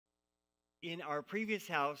in our previous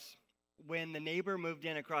house, when the neighbor moved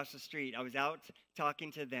in across the street, I was out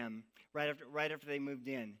talking to them right after they moved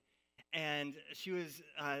in, and she was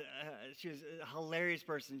a hilarious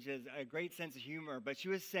person. She has a great sense of humor, but she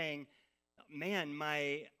was saying, "Man,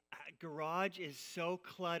 my garage is so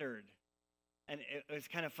cluttered," and it was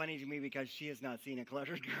kind of funny to me because she has not seen a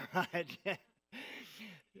cluttered garage.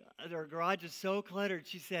 Her garage is so cluttered.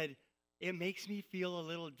 She said, "It makes me feel a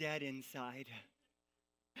little dead inside."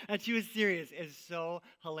 And she was serious. It's so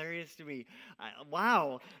hilarious to me.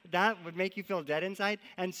 Wow, that would make you feel dead inside.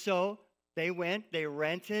 And so they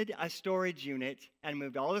rented a storage unit and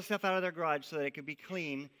moved all the stuff out of their garage so that it could be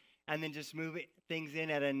clean, and then just move things in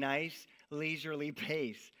at a nice, leisurely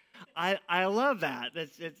pace. I love that.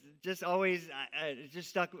 It's just always it just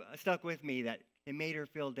stuck with me that it made her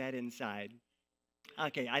feel dead inside.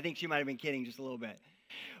 Okay, I think she might have been kidding just a little bit.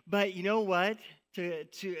 But you know what? To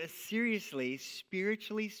seriously,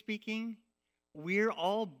 spiritually speaking, we're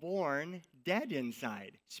all born dead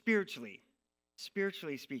inside, spiritually.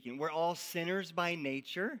 Spiritually speaking, we're all sinners by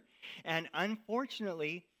nature, and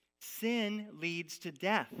unfortunately, sin leads to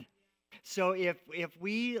death. So if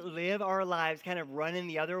we live our lives kind of running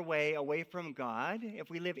the other way, away from God, if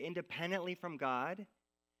we live independently from God,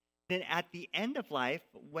 then at the end of life,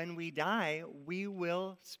 when we die, we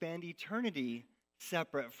will spend eternity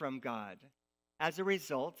separate from God as a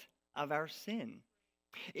result of our sin.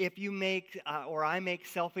 If you make or I make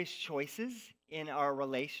selfish choices in our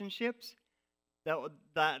relationships,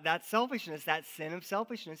 that selfishness, that sin of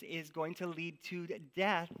selfishness, is going to lead to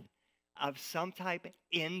death of some type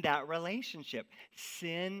in that relationship.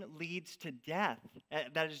 Sin leads to death.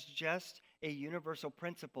 That is just a universal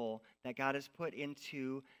principle that God has put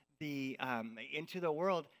into the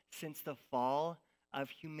world since the fall of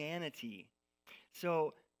humanity.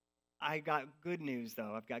 So I got good news,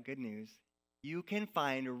 though. I've got good news. You can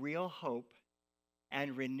find real hope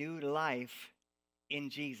and renewed life in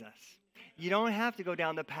Jesus. You don't have to go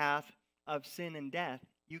down the path of sin and death.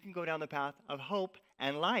 You can go down the path of hope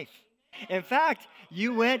and life. In fact,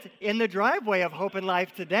 you went in the driveway of hope and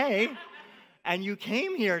life today, and you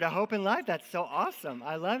came here to hope and life. That's so awesome.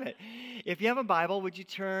 I love it. If you have a Bible, would you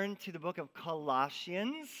turn to the book of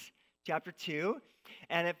Colossians, chapter 2?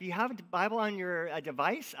 And if you have a Bible on your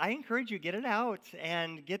device, I encourage you to get it out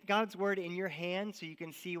and get God's word in your hand so you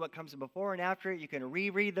can see what comes before and after it. You can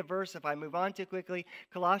reread the verse if I move on too quickly.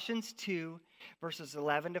 Colossians 2, verses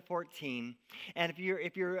 11 to 14. And if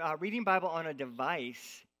you're reading Bible on a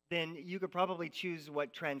device, then you could probably choose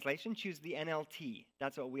what translation. Choose the NLT.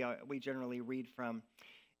 That's what we generally read from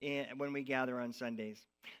when we gather on Sundays.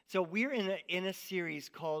 So we're in a series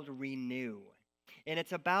called Renew. And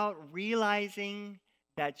it's about realizing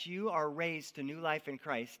that you are raised to new life in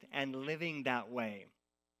Christ and living that way.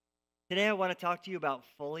 Today I want to talk to you about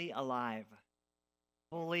fully alive.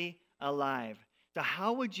 Fully alive. So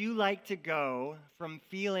how would you like to go from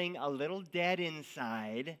feeling a little dead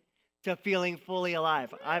inside to feeling fully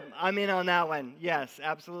alive? I'm in on that one. Yes,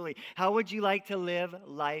 absolutely. How would you like to live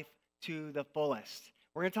life to the fullest?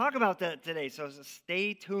 We're going to talk about that today, so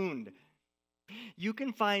stay tuned. You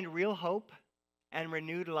can find real hope and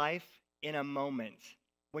renewed life in a moment.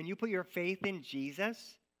 When you put your faith in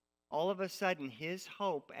Jesus, all of a sudden his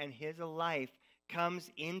hope and his life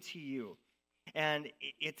comes into you. And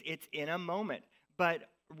it's in a moment. But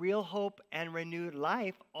real hope and renewed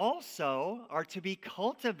life also are to be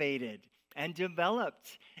cultivated and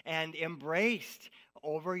developed and embraced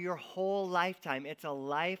over your whole lifetime. It's a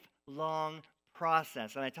lifelong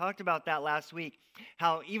process. And I talked about that last week,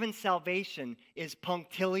 how even salvation is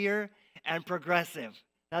punctiliar and progressive.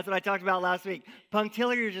 That's what I talked about last week.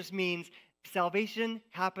 Punctiliar just means salvation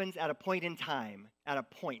happens at a point in time, at a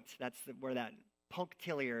point. That's where that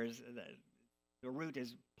punctiliar is, the root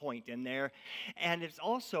is point in there. And it's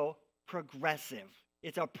also progressive.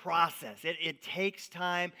 It's a process. It takes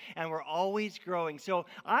time, and we're always growing. So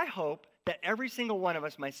I hope that every single one of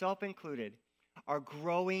us, myself included, are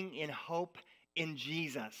growing in hope in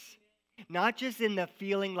Jesus. Not just in the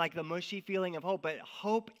feeling, like the mushy feeling of hope, but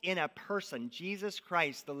hope in a person, Jesus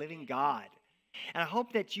Christ, the living God. And I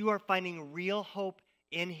hope that you are finding real hope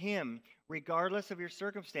in him, regardless of your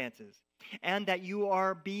circumstances, and that you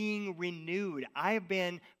are being renewed. I have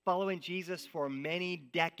been following Jesus for many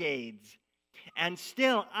decades, and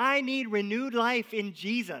still I need renewed life in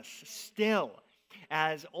Jesus, still.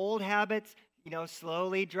 As old habits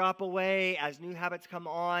slowly drop away, as new habits come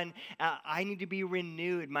on, I need to be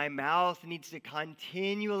renewed. My mouth needs to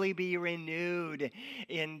continually be renewed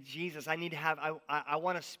in Jesus. I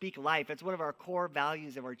want to speak life. It's one of our core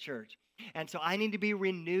values of our church. And so I need to be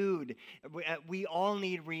renewed. We all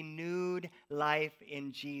need renewed life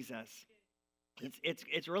in Jesus.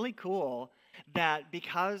 It's really cool that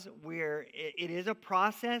because it is a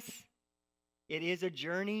process, it is a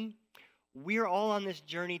journey, we're all on this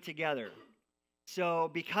journey together. So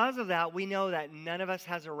because of that, we know that none of us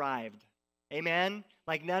has arrived. Amen?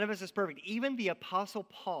 Like none of us is perfect. Even the Apostle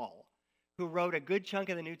Paul, who wrote a good chunk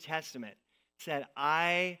of the New Testament, said,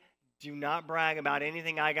 I do not brag about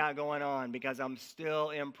anything I got going on because I'm still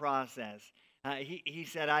in process. He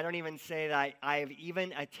said, I don't even say that I have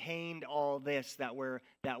even attained all this that we're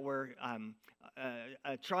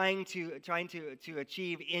trying to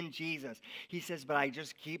achieve in Jesus. He says, but I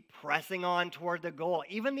just keep pressing on toward the goal.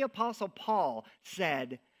 Even the Apostle Paul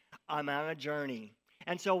said, I'm on a journey.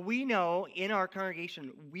 And so we know in our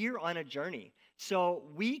congregation, we're on a journey. So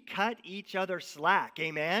we cut each other slack.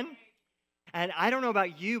 Amen? And I don't know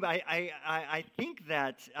about you, but I think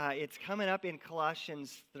that it's coming up in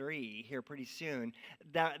Colossians 3 here pretty soon,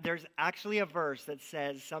 that there's actually a verse that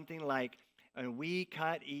says something like, we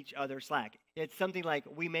cut each other slack. It's something like,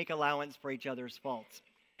 we make allowance for each other's faults.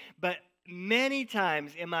 But many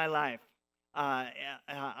times in my life, I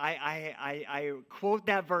quote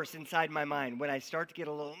that verse inside my mind when I start to get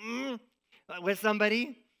a little with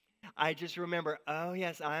somebody. I just remember, oh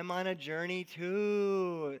yes, I'm on a journey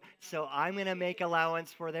too. So I'm going to make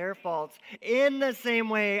allowance for their faults in the same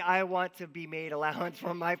way I want to be made allowance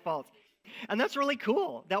for my faults. And that's really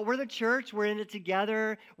cool that we're the church. We're in it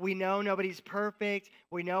together. We know nobody's perfect.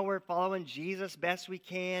 We know we're following Jesus best we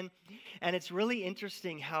can. And it's really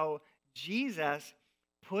interesting how Jesus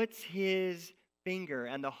puts his finger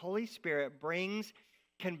and the Holy Spirit brings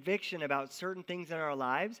conviction about certain things in our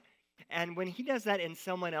lives. And when he does that in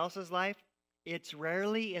someone else's life, it's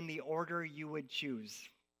rarely in the order you would choose.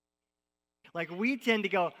 Like we tend to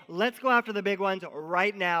go, let's go after the big ones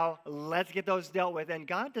right now. Let's get those dealt with. And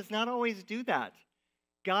God does not always do that.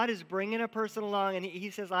 God is bringing a person along, and he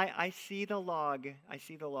says, I see the log. I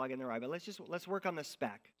see the log in their eye, but let's work on the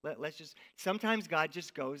speck. Sometimes God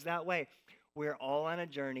just goes that way. We're all on a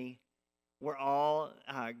journey. We're all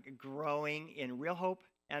growing in real hope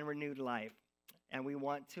and renewed life. And we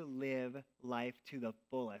want to live life to the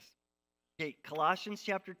fullest. Okay, Colossians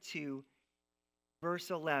chapter 2, verse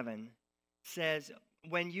 11 says,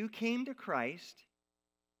 when you came to Christ,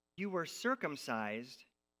 you were circumcised,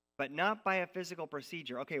 but not by a physical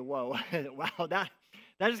procedure. Okay, whoa. Wow, that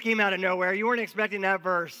just came out of nowhere. You weren't expecting that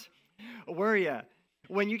verse, were you?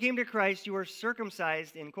 When you came to Christ, you were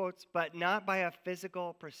circumcised, in quotes, but not by a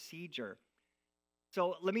physical procedure.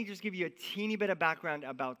 So let me just give you a teeny bit of background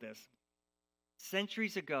about this.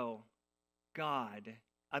 Centuries ago, God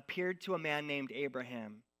appeared to a man named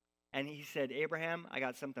Abraham, and he said, Abraham, I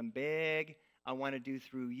got something big I want to do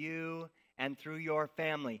through you and through your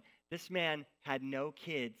family. This man had no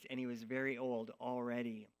kids, and he was very old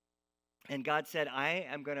already. And God said, I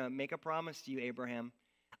am going to make a promise to you, Abraham.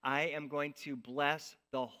 I am going to bless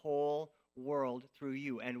the whole world through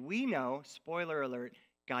you. And we know, spoiler alert,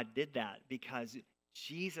 God did that because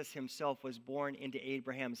Jesus himself was born into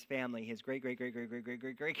Abraham's family. His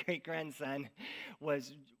great-great-great-great-great-great-great-grandson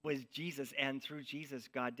was Jesus. And through Jesus,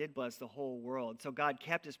 God did bless the whole world. So God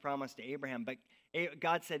kept his promise to Abraham. But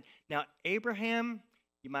God said, now, Abraham,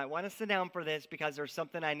 you might want to sit down for this because there's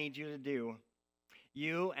something I need you to do.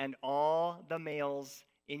 You and all the males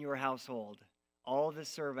in your household, all the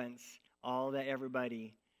servants,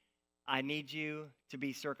 everybody, I need you to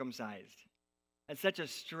be circumcised. It's such a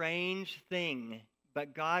strange thing,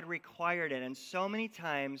 but God required it. And so many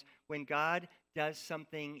times when God does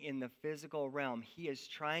something in the physical realm, he is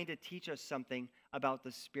trying to teach us something about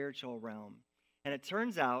the spiritual realm. And it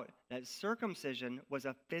turns out that circumcision was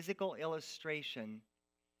a physical illustration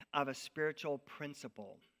of a spiritual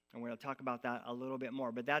principle. And we're going to talk about that a little bit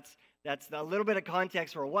more. But that's a little bit of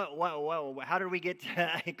context for how did we get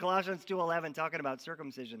to Colossians 2:11 talking about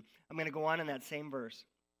circumcision? I'm going to go on in that same verse.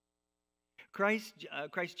 Christ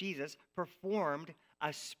Jesus performed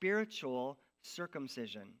a spiritual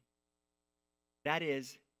circumcision. That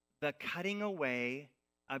is the cutting away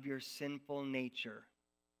of your sinful nature.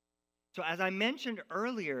 So as I mentioned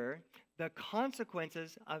earlier, the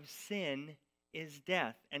consequences of sin is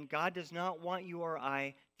death. And God does not want you or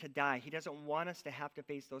I to die. He doesn't want us to have to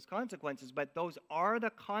face those consequences, but those are the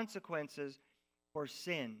consequences for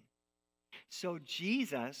sin. So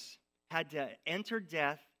Jesus had to enter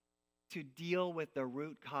death to deal with the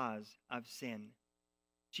root cause of sin.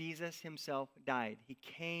 Jesus himself died. He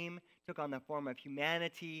came, took on the form of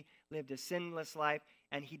humanity, lived a sinless life,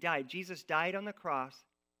 and he died. Jesus died on the cross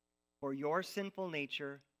for your sinful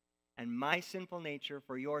nature and my sinful nature,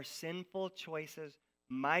 for your sinful choices,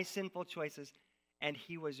 my sinful choices, and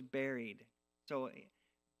he was buried. So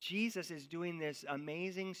Jesus is doing this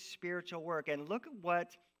amazing spiritual work. And look at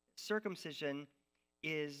what circumcision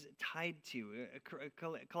is tied to.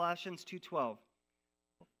 Colossians 2:12.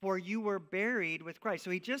 For you were buried with Christ.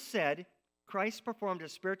 So he just said, Christ performed a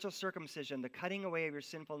spiritual circumcision, the cutting away of your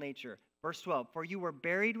sinful nature. Verse 12. For you were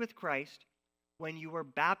buried with Christ when you were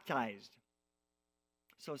baptized.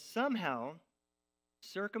 So somehow,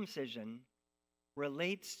 circumcision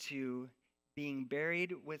relates to being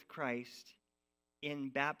buried with Christ in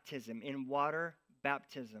baptism, in water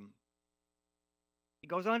baptism. It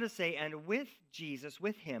goes on to say, and with Jesus,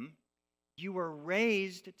 with him, you were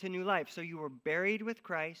raised to new life. So you were buried with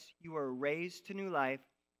Christ, you were raised to new life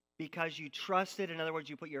because you trusted, in other words,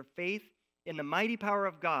 you put your faith in the mighty power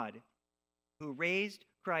of God who raised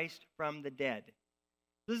Christ from the dead.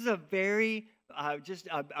 This is a very, just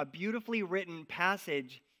a beautifully written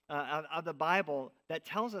passage of the Bible that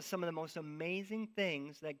tells us some of the most amazing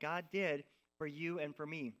things that God did for you and for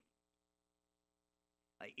me.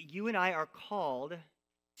 You and I are called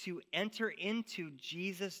to enter into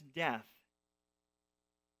Jesus' death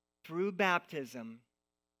through baptism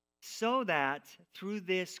so that through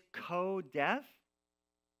this co-death,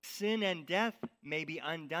 sin and death may be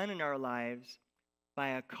undone in our lives by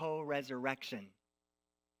a co-resurrection.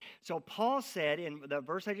 So Paul said in the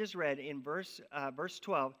verse I just read, in verse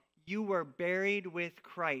 12, you were buried with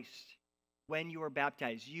Christ when you were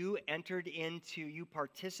baptized. You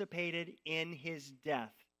participated in his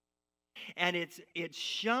death. And it's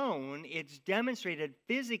shown, it's demonstrated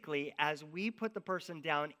physically as we put the person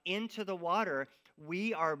down into the water,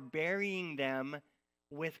 we are burying them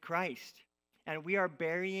with Christ. And we are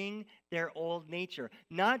burying their old nature.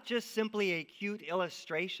 Not just simply a cute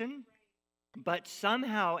illustration, but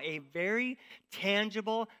somehow a very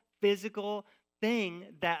tangible, physical thing,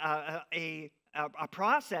 that a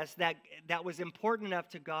process that was important enough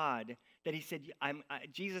to God that he said,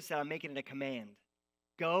 Jesus said, I'm making it a command.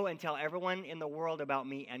 Go and tell everyone in the world about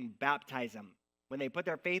me and baptize them. When they put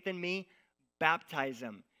their faith in me, baptize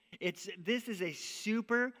them. This is a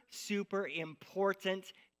super, super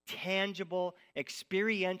important, tangible,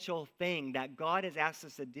 experiential thing that God has asked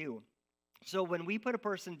us to do. So when we put a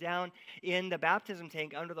person down in the baptism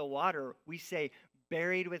tank under the water, we say,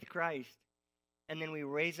 buried with Christ. And then we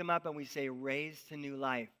raise them up and we say, raised to new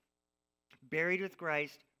life. Buried with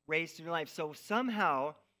Christ, raised to new life. So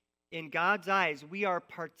somehow, in God's eyes, we are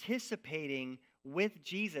participating with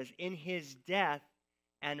Jesus in his death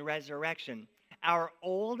and resurrection. Our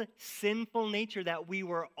old sinful nature that we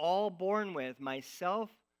were all born with, myself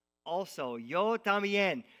also, yo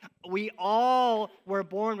también, we all were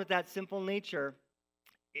born with that sinful nature,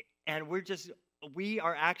 and we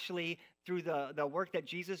are actually, through the work that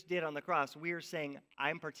Jesus did on the cross, we are saying,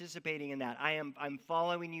 I'm participating in that. I'm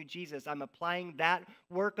following you, Jesus. I'm applying that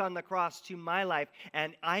work on the cross to my life,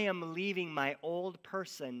 and I am leaving my old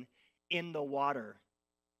person in the water,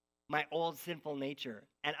 my old sinful nature,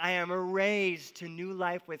 and I am raised to new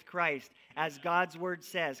life with Christ, as God's word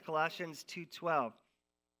says, Colossians 2:12.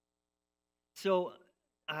 So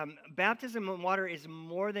baptism in water is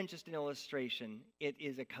more than just an illustration. It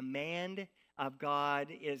is a command of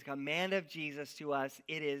God. It is a command of Jesus to us.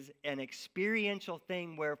 It is an experiential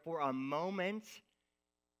thing where for a moment,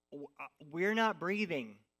 we're not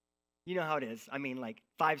breathing. You know how it is. I mean, like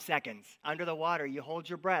 5 seconds under the water, you hold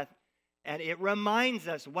your breath. And it reminds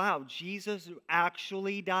us, wow, Jesus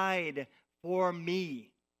actually died for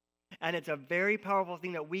me. And it's a very powerful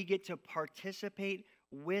thing that we get to participate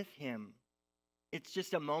with him. It's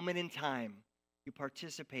just a moment in time. You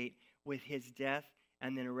participate with his death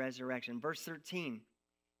and then a resurrection. Verse 13,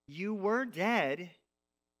 you were dead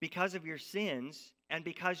because of your sins and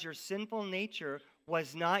because your sinful nature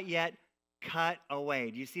was not yet cut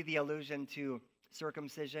away. Do you see the allusion to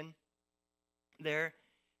circumcision there?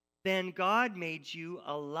 Then God made you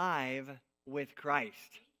alive with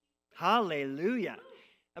Christ. Hallelujah.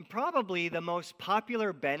 And probably the most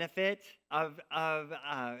popular benefit of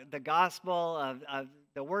the gospel, of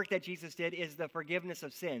the work that Jesus did, is the forgiveness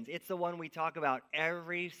of sins. It's the one we talk about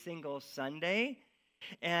every single Sunday.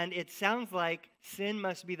 And it sounds like sin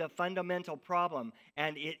must be the fundamental problem,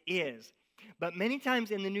 and it is. But many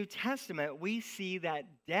times in the New Testament, we see that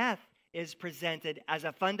death is presented as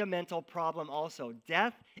a fundamental problem also.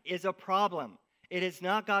 Death is a problem. It is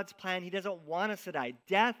not God's plan. He doesn't want us to die.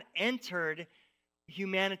 Death entered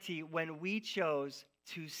humanity when we chose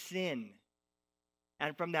to sin.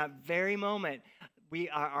 And from that very moment,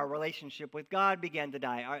 our relationship with God began to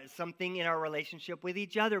die. Something in our relationship with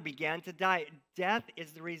each other began to die. Death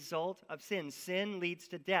is the result of sin. Sin leads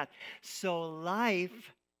to death. So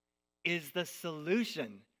life is the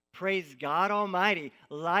solution. Praise God Almighty.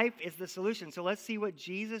 Life is the solution. So let's see what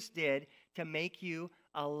Jesus did to make you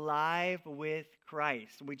alive with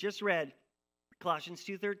Christ. We just read Colossians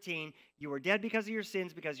 2:13, you were dead because of your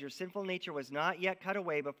sins, because your sinful nature was not yet cut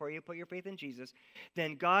away before you put your faith in Jesus.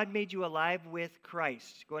 Then God made you alive with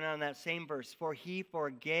Christ. Going on in that same verse, for he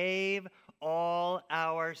forgave all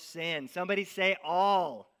our sins. Somebody say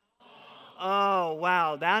all. Oh,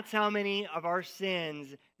 wow. That's how many of our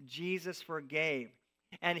sins Jesus forgave.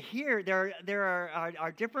 And here, there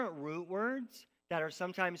are different root words that are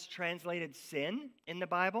sometimes translated sin in the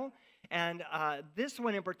Bible. And this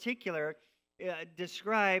one in particular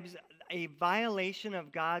describes a violation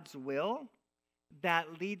of God's will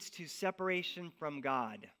that leads to separation from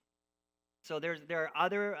God. So there are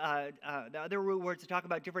other root words to talk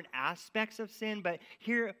about different aspects of sin, but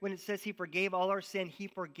here when it says he forgave all our sin, he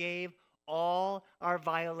forgave all our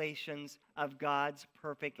violations of God's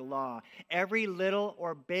perfect law. Every little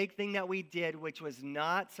or big thing that we did, which was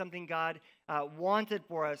not something God wanted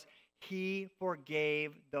for us, he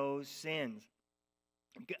forgave those sins.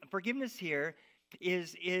 Forgiveness here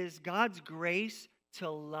is God's grace to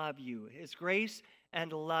love you. His grace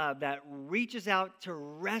and love that reaches out to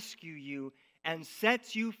rescue you and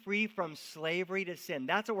sets you free from slavery to sin.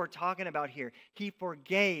 That's what we're talking about here. He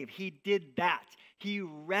forgave. He did that. He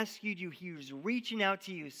rescued you. He was reaching out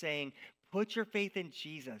to you saying, put your faith in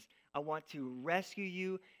Jesus. I want to rescue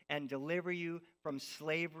you and deliver you from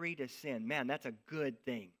slavery to sin. Man, that's a good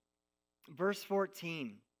thing. Verse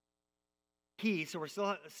 14. So we're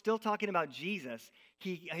still talking about Jesus.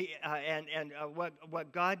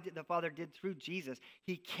 What God the Father did through Jesus.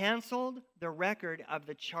 He canceled the record of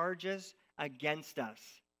the charges against us.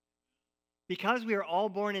 Because we are all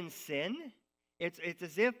born in sin, it's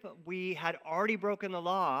as if we had already broken the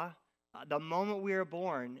law the moment we were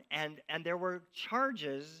born, and there were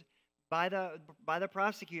charges by the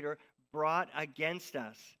prosecutor brought against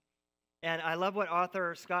us. And I love what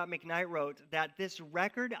author Scott McKnight wrote, that this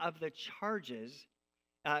record of the charges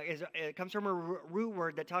it comes from a root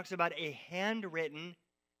word that talks about a handwritten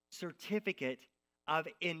certificate of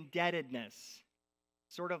indebtedness,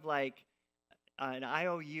 sort of like an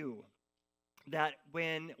IOU. That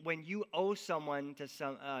when you owe someone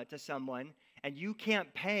to someone and you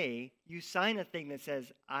can't pay, you sign a thing that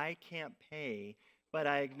says, I can't pay, but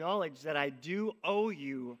I acknowledge that I do owe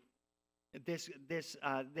you this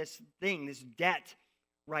debt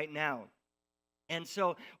right now. And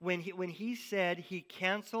so when he said he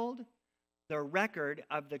canceled the record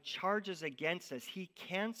of the charges against us, he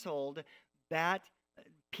canceled that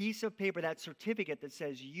piece of paper, that certificate that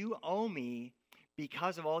says you owe me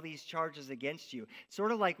because of all these charges against you.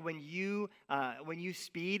 Sort of like when you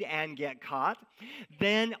speed and get caught,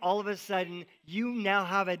 then all of a sudden you now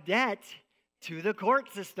have a debt to the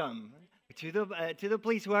court system, to the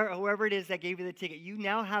police, whoever it is that gave you the ticket. You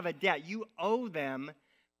now have a debt. You owe them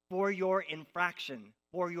for your infraction,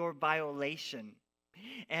 for your violation.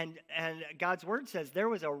 And God's word says there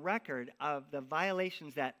was a record of the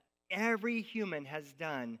violations that every human has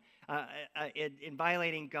done in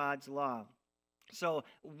violating God's law. So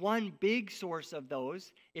one big source of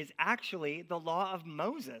those is actually the law of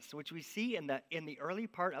Moses, which we see in the early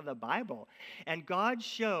part of the Bible. And God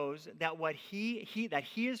shows that that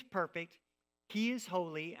he is perfect, he is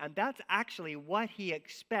holy, and that's actually what he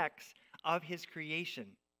expects of his creation.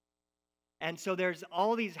 And so there's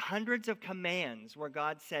all these hundreds of commands where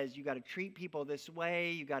God says you got to treat people this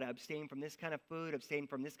way, you got to abstain from this kind of food, abstain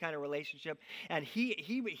from this kind of relationship, and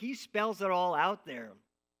he spells it all out there.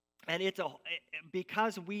 And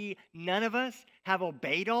because none of us have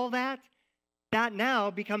obeyed all that now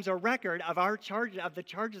becomes a record of the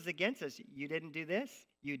charges against us. You didn't do this,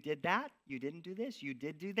 you did that, you didn't do this, you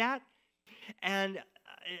did do that. And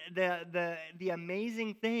the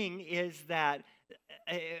amazing thing is that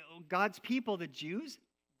God's people, the Jews,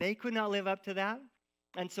 they could not live up to that.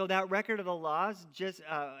 And so that record of the laws just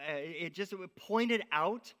pointed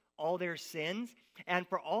out all their sins. And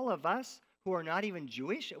for all of us who are not even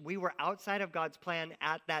Jewish, we were outside of God's plan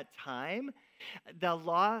at that time. The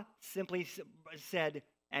law simply said,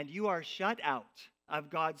 and you are shut out of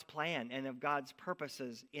God's plan and of God's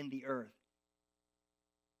purposes in the earth.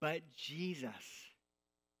 But Jesus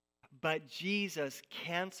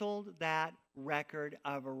canceled that record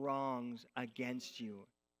of wrongs against you.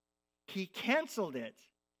 He canceled it,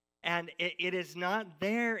 and it is not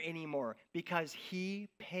there anymore because he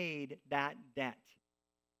paid that debt.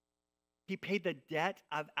 He paid the debt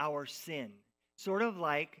of our sin. Sort of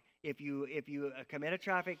like if you commit a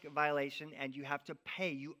traffic violation and you have to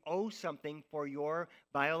pay, you owe something for your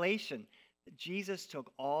violation. Jesus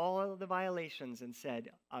took all of the violations and said,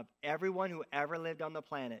 of everyone who ever lived on the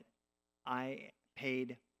planet, I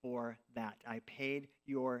paid for that. I paid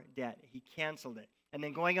your debt. He canceled it. And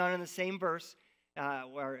then going on in the same verse,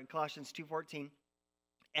 where Colossians 2:14,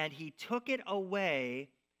 and he took it away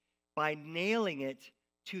by nailing it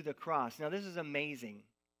to the cross. Now this is amazing.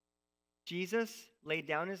 Jesus laid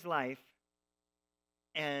down his life,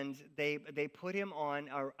 and they put him on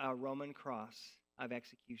a Roman cross of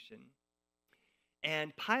execution.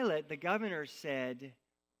 And Pilate, the governor, said,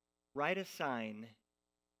 write a sign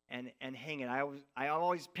and hang it. I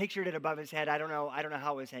always pictured it above his head. I don't know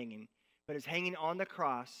how it was hanging, but it's hanging on the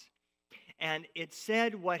cross. And it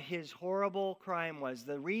said what his horrible crime was,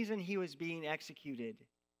 the reason he was being executed.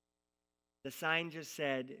 The sign just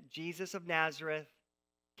said, Jesus of Nazareth,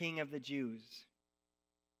 King of the Jews.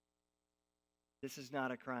 This is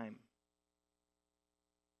not a crime.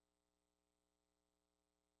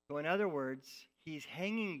 So in other words, he's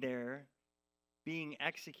hanging there being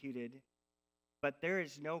executed, but there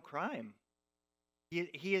is no crime.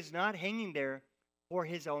 He is not hanging there for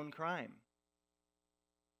his own crime.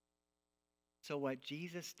 So what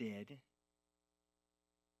Jesus did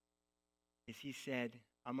is he said,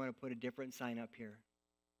 I'm going to put a different sign up here.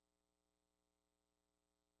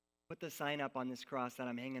 Put the sign up on this cross that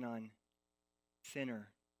I'm hanging on. Sinner.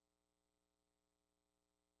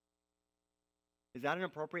 Is that an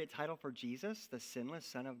appropriate title for Jesus, the sinless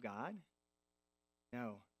Son of God?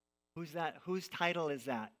 No. Who's that? Whose title is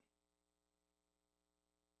that?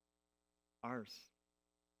 Ours.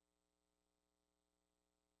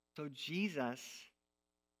 So Jesus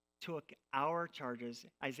took our charges.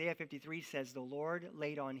 Isaiah 53 says, the Lord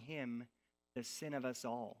laid on him the sin of us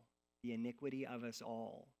all, the iniquity of us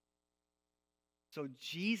all. So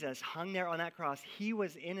Jesus hung there on that cross. He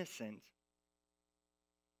was innocent.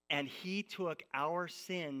 And he took our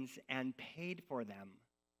sins and paid for them.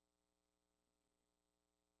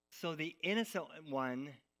 So the innocent one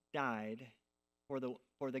died for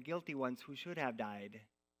the guilty ones who should have died,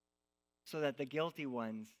 so that the guilty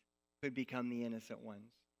ones could become the innocent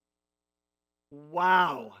ones.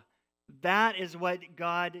 Wow! That is what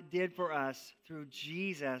God did for us through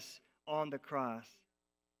Jesus on the cross.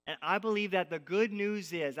 And I believe that the good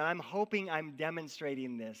news is, and I'm hoping I'm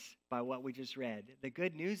demonstrating this by what we just read. The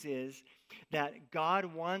good news is that God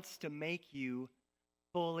wants to make you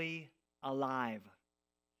fully alive.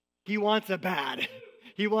 He wants it bad.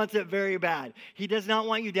 He wants it very bad. He does not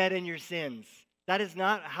want you dead in your sins. That is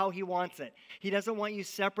not how he wants it. He doesn't want you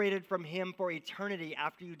separated from him for eternity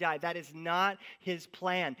after you die. That is not his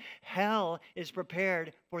plan. Hell is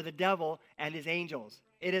prepared for the devil and his angels.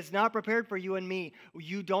 It is not prepared for you and me.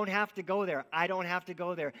 You don't have to go there. I don't have to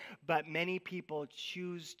go there. But many people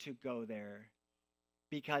choose to go there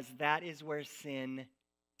because that is where sin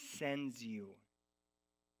sends you.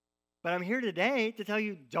 But I'm here today to tell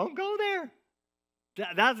you, don't go there.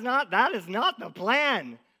 That is not the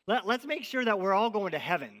plan. Let's make sure that we're all going to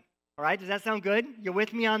heaven. All right? Does that sound good? You're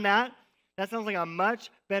with me on that? That sounds like a much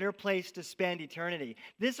better place to spend eternity.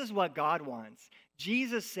 This is what God wants.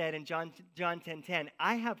 Jesus said in John 10:10,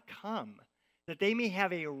 I have come that they may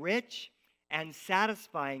have a rich and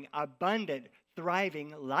satisfying, abundant,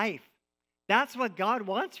 thriving life. That's what God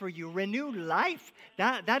wants for you, renewed life.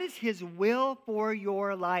 That is his will for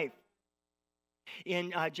your life.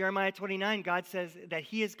 In Jeremiah 29, God says that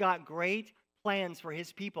he has got great plans for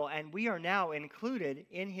his people, and we are now included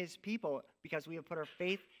in his people because we have put our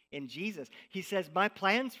faith in Jesus. He says, my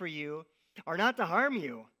plans for you are not to harm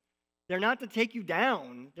you. They're not to take you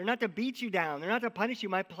down. They're not to beat you down. They're not to punish you.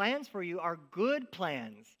 My plans for you are good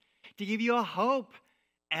plans to give you a hope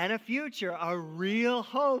and a future, a real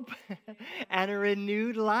hope and a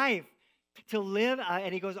renewed life to live.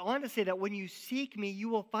 And he goes on to say that when you seek me, you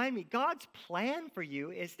will find me. God's plan for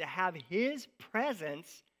you is to have his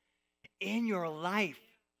presence in your life.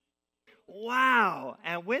 Wow.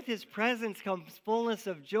 And with his presence comes fullness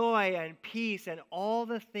of joy and peace and all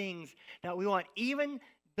the things that we want. Even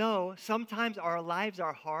though sometimes our lives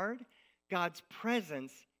are hard, God's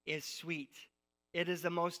presence is sweet. It is the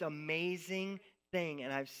most amazing thing,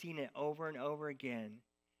 and I've seen it over and over again.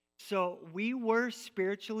 So we were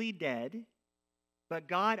spiritually dead, but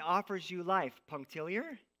God offers you life,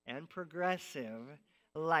 punctiliar and progressive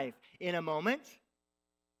life, in a moment,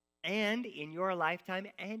 and in your lifetime,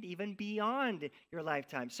 and even beyond your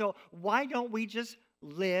lifetime. So why don't we just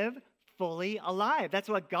live fully alive? That's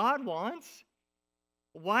what God wants.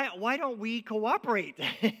 Why don't we cooperate?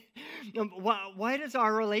 Why does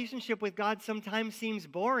our relationship with God sometimes seems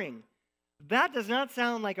boring? That does not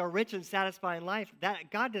sound like a rich and satisfying life.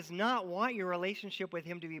 That God does not want your relationship with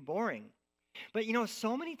him to be boring. But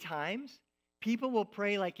so many times people will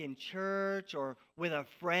pray like in church or with a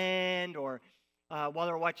friend or while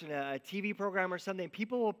they're watching a TV program or something,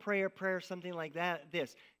 people will pray a prayer something like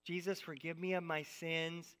this: Jesus, forgive me of my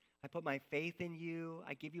sins. I put my faith in you.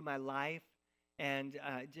 I give you my life. And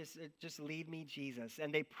just lead me, Jesus.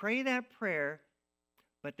 And they pray that prayer,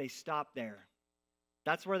 but they stop there.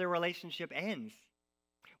 That's where their relationship ends.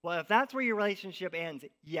 Well, if that's where your relationship ends,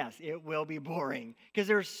 yes, it will be boring, because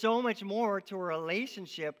there's so much more to a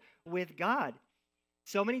relationship with God.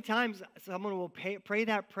 So many times someone will pray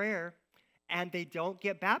that prayer and they don't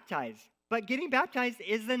get baptized. But getting baptized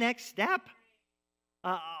is the next step.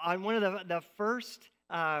 On one of the first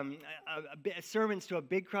sermons to a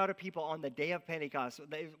big crowd of people on the day of Pentecost,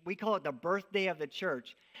 we call it the birthday of the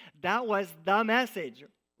church. That was the message: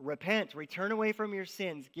 repent, return away from your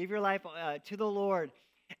sins, give your life to the Lord,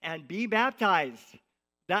 and be baptized.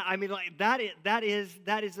 That is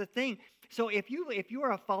the thing. So if you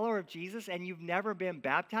are a follower of Jesus and you've never been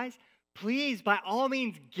baptized, please, by all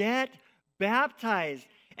means, get baptized.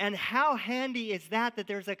 And how handy is that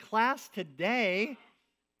there's a class today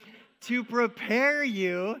to prepare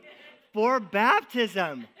you for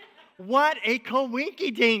baptism? What a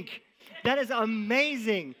coinky-dink. That is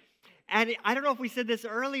amazing. And I don't know if we said this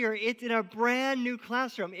earlier, it's in a brand new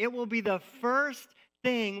classroom. It will be the first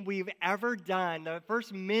thing we've ever done. The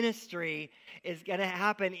first ministry is going to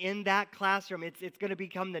happen in that classroom. It's going to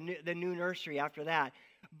become the new nursery after that.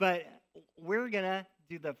 But we're going to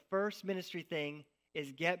do the first ministry thing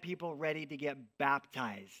is get people ready to get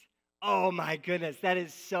baptized. Oh my goodness, that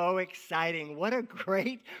is so exciting. What a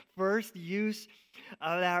great first use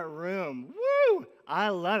of that room. Woo! I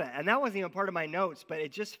love it. And that wasn't even part of my notes, but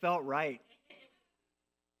it just felt right.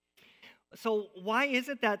 So why is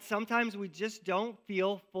it that sometimes we just don't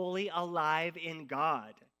feel fully alive in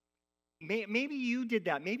God? Maybe you did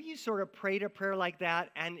that. Maybe you sort of prayed a prayer like that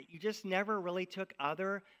and you just never really took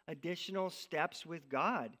other additional steps with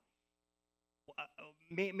God.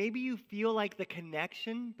 Maybe you feel like the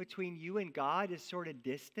connection between you and God is sort of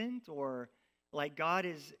distant, or like God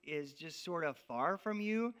is just sort of far from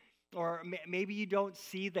you. Or maybe you don't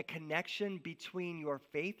see the connection between your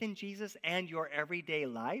faith in Jesus and your everyday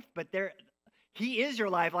life, but He is your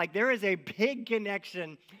life. Like, there is a big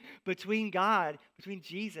connection between God, between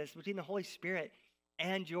Jesus, between the Holy Spirit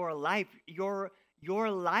and your life. Your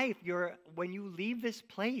life, when you leave this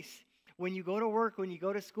place, when you go to work, when you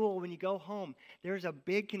go to school, when you go home, there's a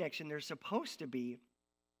big connection. There's supposed to be.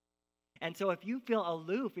 And so if you feel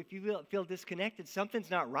aloof, if you feel disconnected,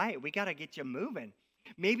 something's not right. We got to get you moving.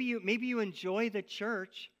 Maybe you enjoy the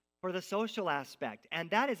church for the social aspect, and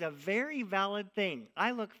that is a very valid thing.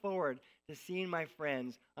 I look forward to seeing my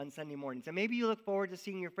friends on Sunday mornings. And maybe you look forward to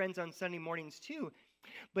seeing your friends on Sunday mornings too.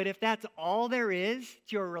 But if that's all there is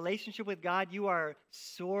to your relationship with God, you are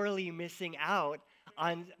sorely missing out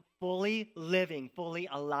on fully living, fully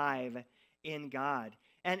alive in God.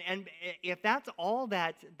 And if that's all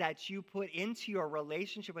that you put into your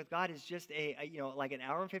relationship with God is just like an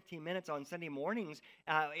hour and 15 minutes on Sunday mornings,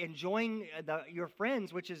 enjoying your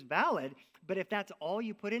friends, which is valid. But if that's all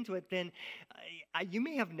you put into it, then you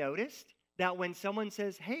may have noticed that when someone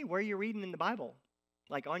says, "Hey, where are you reading in the Bible?"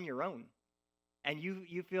 like on your own, and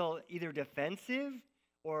you feel either defensive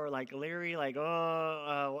or like leery, like,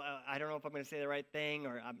 I don't know if I'm going to say the right thing,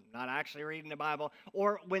 or I'm not actually reading the Bible.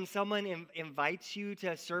 Or when someone invites you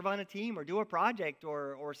to serve on a team or do a project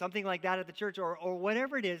or something like that at the church, or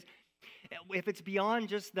whatever it is, if it's beyond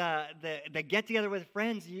just the get together with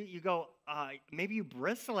friends, you go, maybe you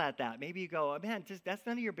bristle at that. Maybe you go, "Oh, man, that's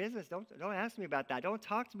none of your business. Don't ask me about that. Don't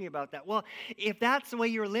talk to me about that." Well, if that's the way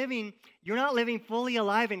you're living, you're not living fully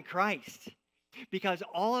alive in Christ. Because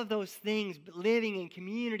all of those things, living in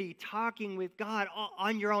community, talking with God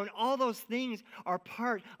on your own, all those things are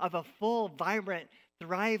part of a full, vibrant,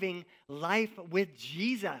 thriving life with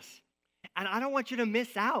Jesus. And I don't want you to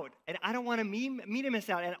miss out. And I don't want me to miss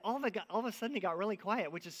out. And all of a sudden it got really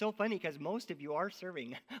quiet, which is so funny because most of you are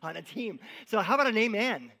serving on a team. So how about an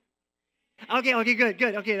amen? Okay, good.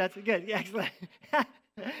 Okay, that's good. Yeah, excellent.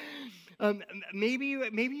 Maybe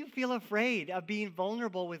you feel afraid of being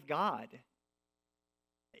vulnerable with God.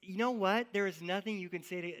 You know what? There is nothing you can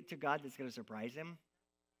say to God that's going to surprise him.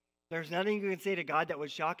 There's nothing you can say to God that would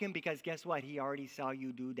shock him, because guess what? He already saw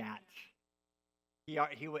you do that. He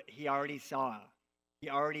already saw. He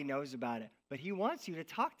already knows about it. But he wants you to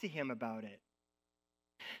talk to him about it.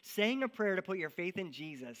 Saying a prayer to put your faith in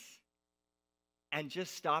Jesus and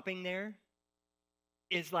just stopping there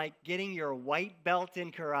is like getting your white belt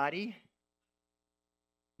in karate.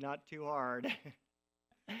 Not too hard.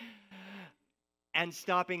 And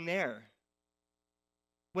stopping there.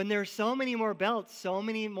 When there's so many more belts, so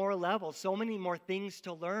many more levels, so many more things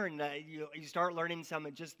to learn, that you start learning some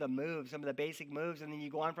of just the moves, some of the basic moves, and then you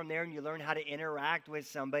go on from there and you learn how to interact with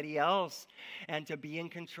somebody else and to be in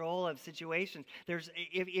control of situations.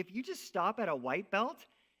 If you just stop at a white belt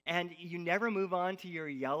and you never move on to your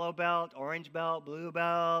yellow belt, orange belt, blue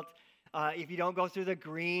belt, if you don't go through the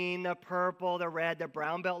green, the purple, the red, the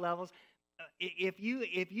brown belt levels, if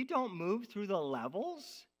you don't move through the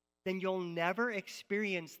levels, then you'll never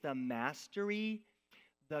experience the mastery,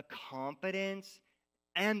 the confidence,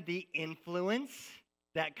 and the influence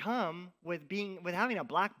that come with having a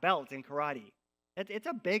black belt in karate. It's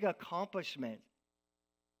a big accomplishment.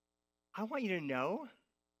 I want you to know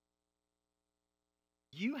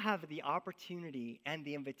you have the opportunity and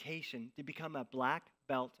the invitation to become a black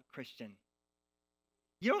belt Christian.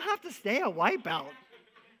 You don't have to stay a white belt.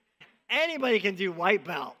 Anybody can do white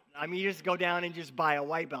belt. I mean, you just go down and just buy a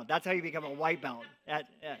white belt. That's how you become a white belt.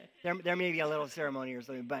 There may be a little ceremony or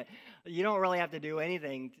something, but you don't really have to do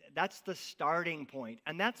anything. That's the starting point.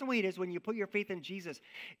 And that's the way it is when you put your faith in Jesus.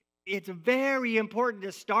 It's very important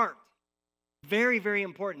to start. Very, very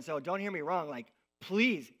important. So don't hear me wrong. Like,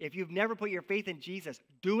 please, if you've never put your faith in Jesus,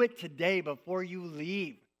 do it today before you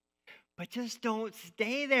leave. But just don't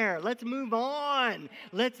stay there. Let's move on.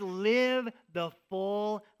 Let's live the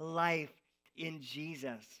full life in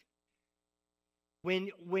Jesus.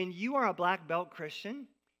 When you are a black belt Christian,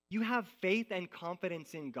 you have faith and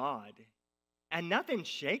confidence in God. And nothing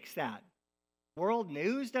shakes that. World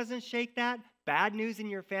news doesn't shake that. Bad news in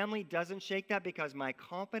your family doesn't shake that, because my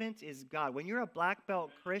confidence is God. When you're a black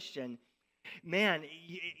belt Christian, man,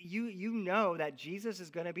 you know that Jesus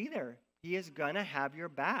is going to be there. He is going to have your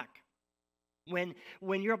back. When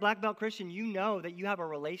you're a black belt Christian, you know that you have a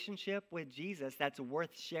relationship with Jesus that's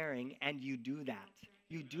worth sharing, and you do that.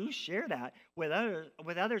 You do share that with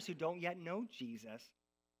others who don't yet know Jesus.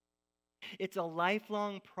 It's a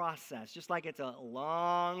lifelong process, just like it's a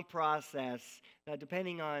long process,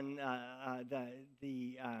 depending on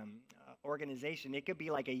the organization. It could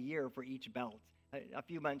be like a year for each belt, a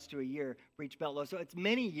few months to a year for each belt. So it's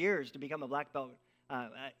many years to become a black belt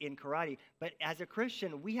in karate. But as a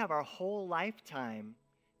Christian, we have our whole lifetime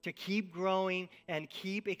to keep growing and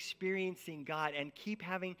keep experiencing God and keep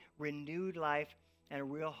having renewed life and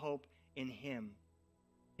real hope in Him.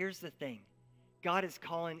 Here's the thing. God is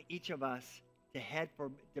calling each of us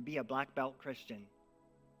to be a black belt Christian.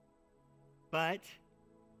 But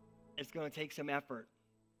it's going to take some effort.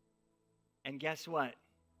 And guess what?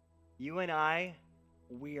 You and I,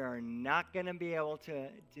 we are not going to be able to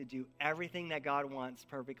do everything that God wants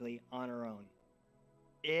perfectly on our own.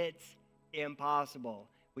 It's impossible.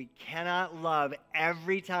 We cannot love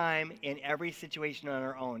every time in every situation on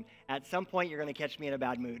our own. At some point, you're going to catch me in a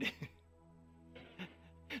bad mood.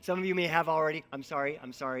 Some of you may have already. I'm sorry.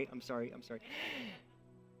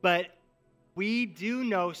 But we do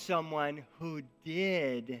know someone who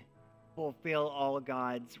did fulfill all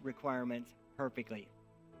God's requirements perfectly.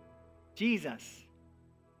 Jesus.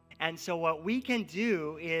 And so what we can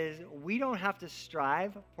do is we don't have to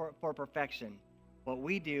strive for perfection. What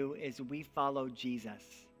we do is we follow Jesus.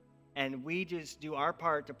 And we just do our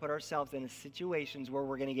part to put ourselves in situations where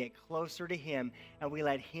we're going to get closer to Him, and we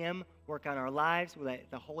let Him work on our lives. We let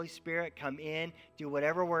the Holy Spirit come in, do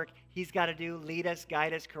whatever work He's got to do, lead us,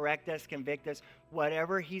 guide us, correct us, convict us.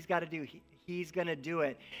 Whatever He's got to do, He's going to do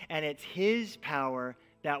it. And it's His power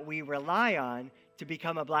that we rely on to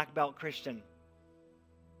become a black belt Christian.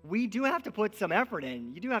 We do have to put some effort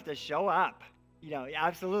in. You do have to show up. You know,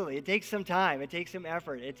 absolutely. It takes some time. It takes some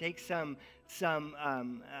effort. It takes some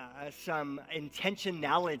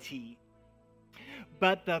intentionality.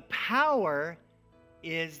 But the power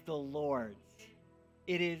is the Lord's.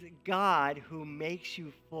 It is God who makes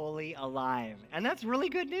you fully alive. And that's really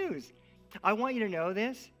good news. I want you to know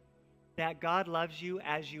this, that God loves you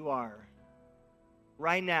as you are.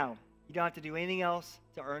 Right now. You don't have to do anything else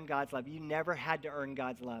to earn God's love. You never had to earn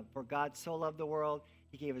God's love. For God so loved the world,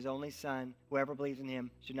 He gave His only Son. Whoever believes in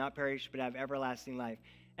Him should not perish but have everlasting life.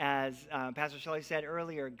 As Pastor Shelley said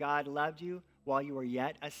earlier, God loved you while you were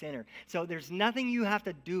yet a sinner. So there's nothing you have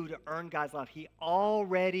to do to earn God's love. He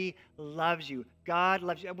already loves you. God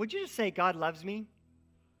loves you. Would you just say, God loves me?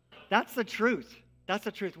 That's the truth. That's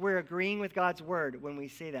the truth. We're agreeing with God's word when we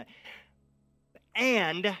say that.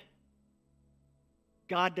 And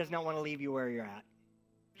God does not want to leave you where you're at.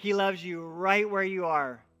 He loves you right where you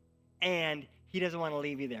are, and He doesn't want to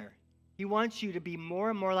leave you there. He wants you to be more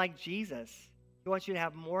and more like Jesus. He wants you to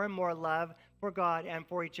have more and more love for God and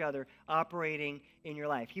for each other operating in your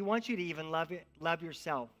life. He wants you to even love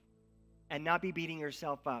yourself and not be beating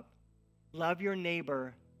yourself up. Love your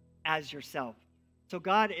neighbor as yourself. So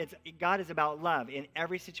God is about love in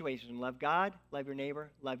every situation. Love God, love your neighbor,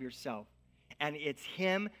 love yourself. And it's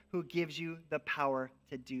him who gives you the power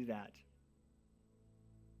to do that.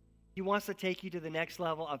 He wants to take you to the next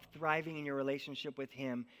level of thriving in your relationship with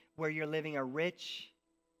him, where you're living a rich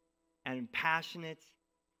and passionate,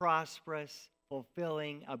 prosperous,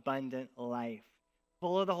 fulfilling, abundant life,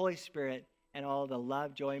 full of the Holy Spirit and all the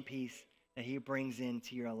love, joy, and peace that he brings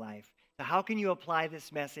into your life. So how can you apply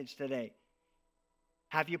this message today?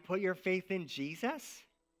 Have you put your faith in Jesus?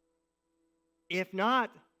 If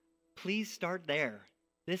not, please start there.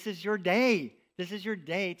 This is your day. This is your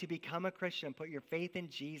day to become a Christian. Put your faith in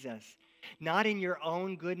Jesus. Not in your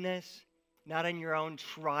own goodness, not in your own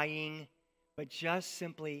trying, but just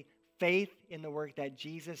simply faith in the work that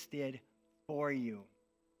Jesus did for you.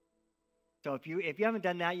 So if you haven't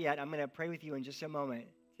done that yet, I'm going to pray with you in just a moment.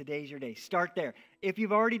 Today's your day. Start there. If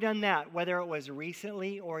you've already done that, whether it was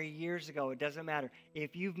recently or years ago, it doesn't matter.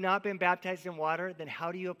 If you've not been baptized in water, then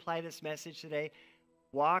how do you apply this message today?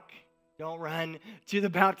 Walk, don't run, to the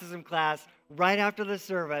baptism class right after the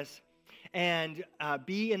service and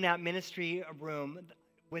be in that ministry room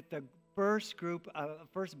with the first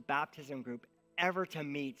baptism group ever to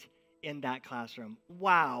meet in that classroom.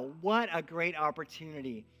 Wow, what a great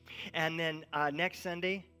opportunity. And then next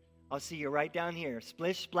Sunday, I'll see you right down here.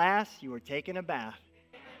 Splish, splash, you were taking a bath.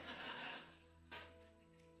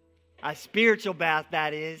 A spiritual bath,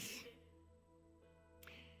 that is.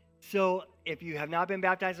 So if you have not been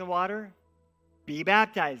baptized in water, be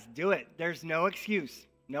baptized. Do it. There's no excuse.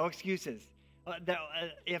 No excuses.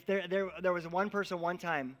 If there was one person one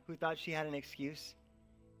time who thought she had an excuse,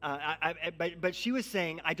 but she was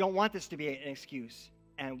saying, I don't want this to be an excuse.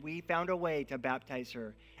 And we found a way to baptize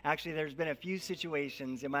her. Actually, there's been a few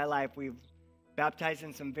situations in my life we've baptized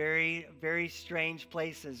in some very, very strange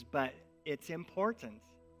places, but it's important.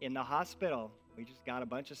 In the hospital, we just got a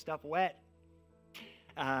bunch of stuff wet.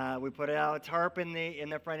 We put out a tarp in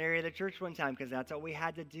the front area of the church one time because that's what we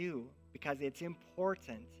had to do, because it's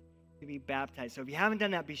important to be baptized. So if you haven't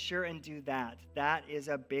done that, be sure and do that. That is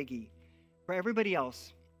a biggie. For everybody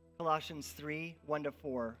else, Colossians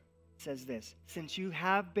 3:1-4 says this: since you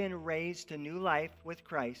have been raised to new life with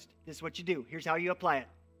Christ, this is what you do. Here's how you apply it.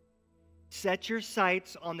 Set your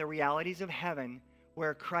sights on the realities of heaven,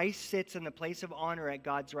 where Christ sits in the place of honor at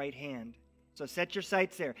God's right hand. So set your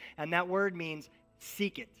sights there. And that word means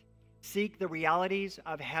seek it. Seek the realities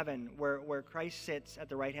of heaven, where Christ sits at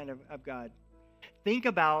the right hand of God. Think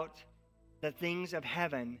about the things of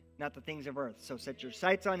heaven, not the things of earth. So set your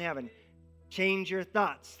sights on heaven. Change your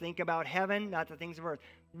thoughts. Think about heaven, not the things of earth.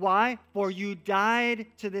 Why? For you died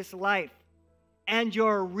to this life. And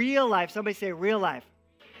your real life, somebody say real life.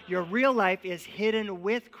 Your real life is hidden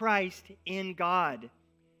with Christ in God.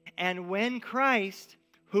 And when Christ,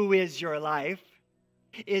 who is your life,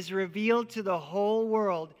 is revealed to the whole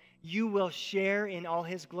world, you will share in all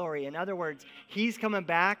his glory. In other words, he's coming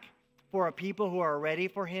back for a people who are ready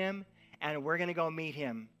for him, and we're going to go meet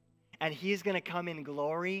him. And he's going to come in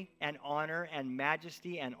glory and honor and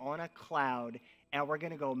majesty and on a cloud, and we're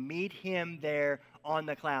going to go meet him there on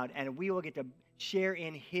the cloud, and we will get to share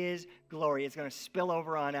in his glory. It's going to spill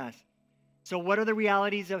over on us. So what are the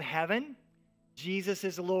realities of heaven? Jesus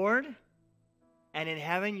is Lord, and in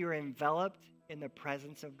heaven you're enveloped in the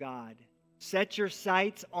presence of God. Set your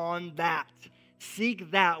sights on that. Seek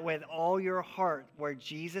that with all your heart, where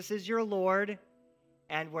Jesus is your Lord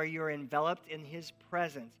and where you're enveloped in his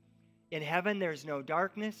presence. In heaven there's no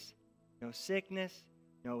darkness, no sickness,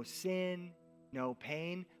 no sin, no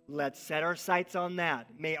pain. Let's set our sights on that.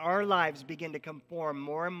 May our lives begin to conform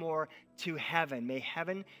more and more to heaven. May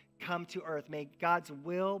heaven come to earth. May God's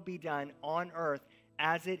will be done on earth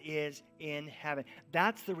as it is in heaven.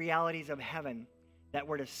 That's the realities of heaven that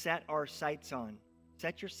we're to set our sights on.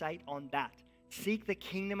 Set your sight on that. Seek the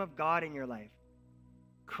kingdom of God in your life.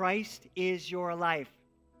 Christ is your life,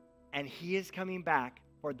 and he is coming back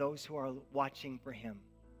for those who are watching for him.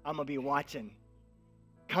 I'm going to be watching.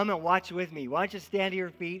 Come and watch with me. Why don't you stand to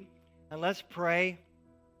your feet and let's pray.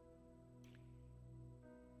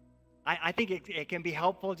 I think it can be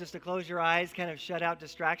helpful just to close your eyes, kind of shut out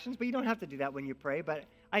distractions, but you don't have to do that when you pray. But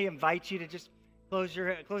I invite you to just close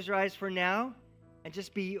your eyes for now and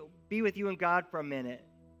just be with you and God for a minute.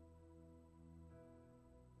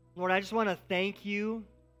 Lord, I just want to thank you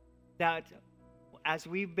that as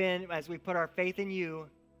we put our faith in you,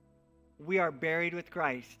 we are buried with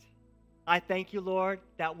Christ. I thank you, Lord,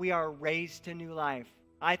 that we are raised to new life.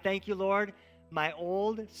 I thank you, Lord, my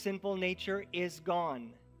old sinful nature is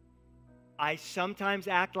gone. I sometimes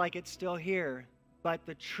act like it's still here, but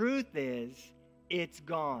the truth is, it's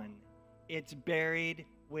gone. It's buried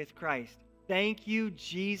with Christ. thank you,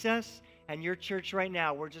 Jesus. And your church right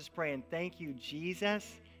now, we're just praying, thank you,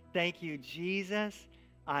 Jesus. Thank you, Jesus.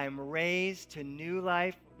 I'm raised to new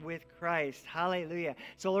life with Christ. Hallelujah.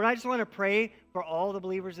 So, Lord, I just want to pray for all the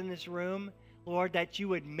believers in this room, Lord, that you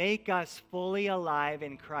would make us fully alive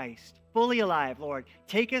in Christ. Fully alive, Lord.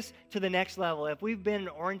 Take us to the next level. If we've been an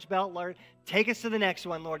orange belt, Lord, take us to the next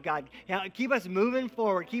one, Lord God. Keep us moving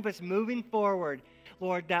forward. Keep us moving forward,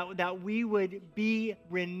 Lord, that we would be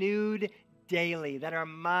renewed daily, that our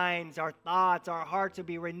minds, our thoughts, our hearts would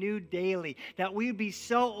be renewed daily, that we would be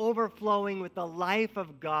so overflowing with the life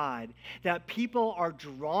of God that people are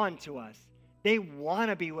drawn to us. They want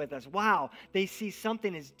to be with us. Wow, they see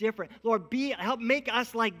something is different. Lord, help make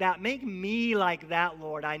us like that. Make me like that,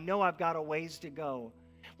 Lord. I know I've got a ways to go.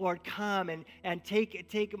 Lord, come and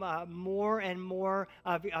take more and more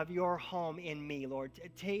of your home in me, Lord.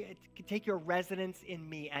 Take your residence in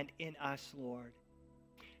me and in us, Lord.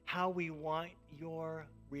 How we want your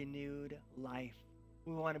renewed life.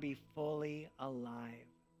 We want to be fully alive.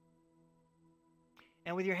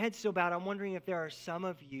 And with your head still bowed, I'm wondering if there are some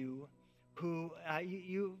of you who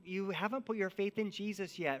you haven't put your faith in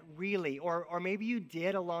Jesus yet, really, or maybe you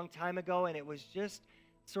did a long time ago and it was just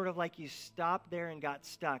sort of like you stopped there and got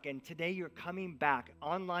stuck, and today you're coming back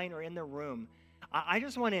online or in the room. I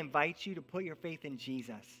just want to invite you to put your faith in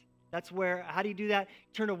Jesus. That's where, how do you do that?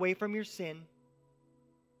 Turn away from your sin,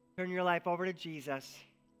 turn your life over to Jesus,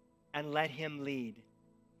 and let him lead.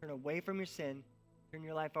 Turn away from your sin, turn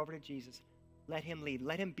your life over to Jesus, let him lead.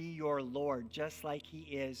 Let him be your Lord, just like he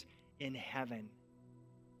is in heaven.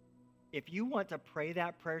 If you want to pray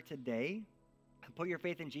that prayer today and put your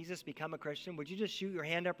faith in Jesus, become a Christian, would you just shoot your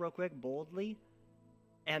hand up real quick, boldly?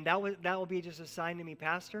 And that will be just a sign to me,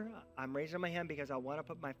 Pastor, I'm raising my hand because I want to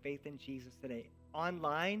put my faith in Jesus today.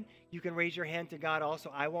 Online, you can raise your hand to God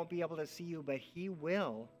also. I won't be able to see you, but he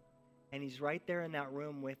will. And he's right there in that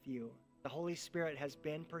room with you. The Holy Spirit has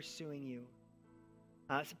been pursuing you.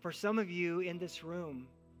 For some of you in this room,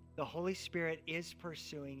 the Holy Spirit is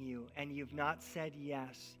pursuing you, and you've not said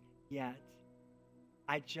yes yet.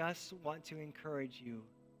 I just want to encourage you.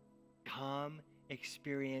 Come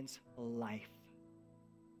experience life.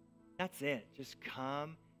 That's it. Just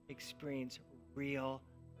come experience real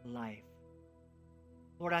life.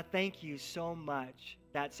 Lord, I thank you so much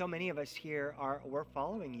that so many of us here we're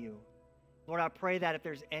following you. Lord, I pray that if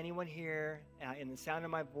there's anyone here in the sound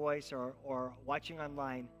of my voice or watching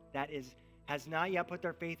online that has not yet put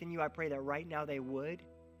their faith in you, I pray that right now they would,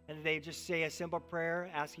 and they just say a simple prayer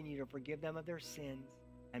asking you to forgive them of their sins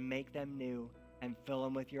and make them new and fill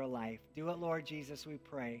them with your life. Do it, Lord Jesus, we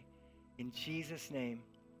pray. In Jesus' name,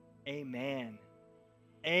 amen.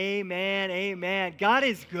 Amen, amen. God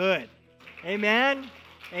is good. Amen,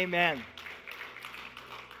 amen.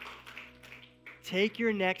 Take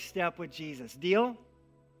your next step with Jesus. Deal?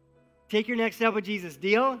 Take your next step with Jesus.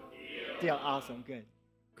 Deal? Deal. Awesome. Good.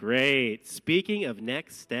 Great. Speaking of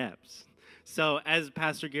next steps. So as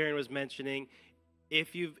Pastor Garen was mentioning,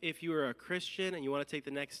 if you are a Christian and you want to take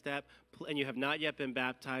the next step and you have not yet been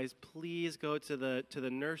baptized, please go to the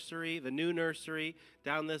nursery, the new nursery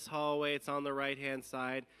down this hallway. It's on the right-hand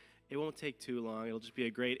side. It won't take too long. It'll just be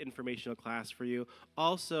a great informational class for you.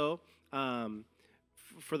 Also,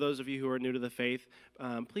 for those of you who are new to the faith,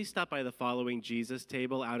 please stop by the Following Jesus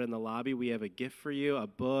table out in the lobby. We have a gift for you, a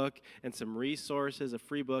book and some resources, a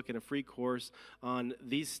free book and a free course on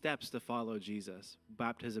these steps to follow Jesus,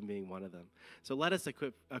 baptism being one of them. So let us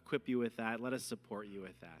equip you with that. Let us support you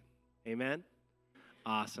with that. Amen?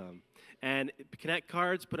 Awesome. And Connect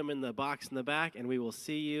cards, put them in the box in the back, and we will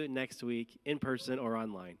see you next week in person or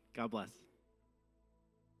online. God bless.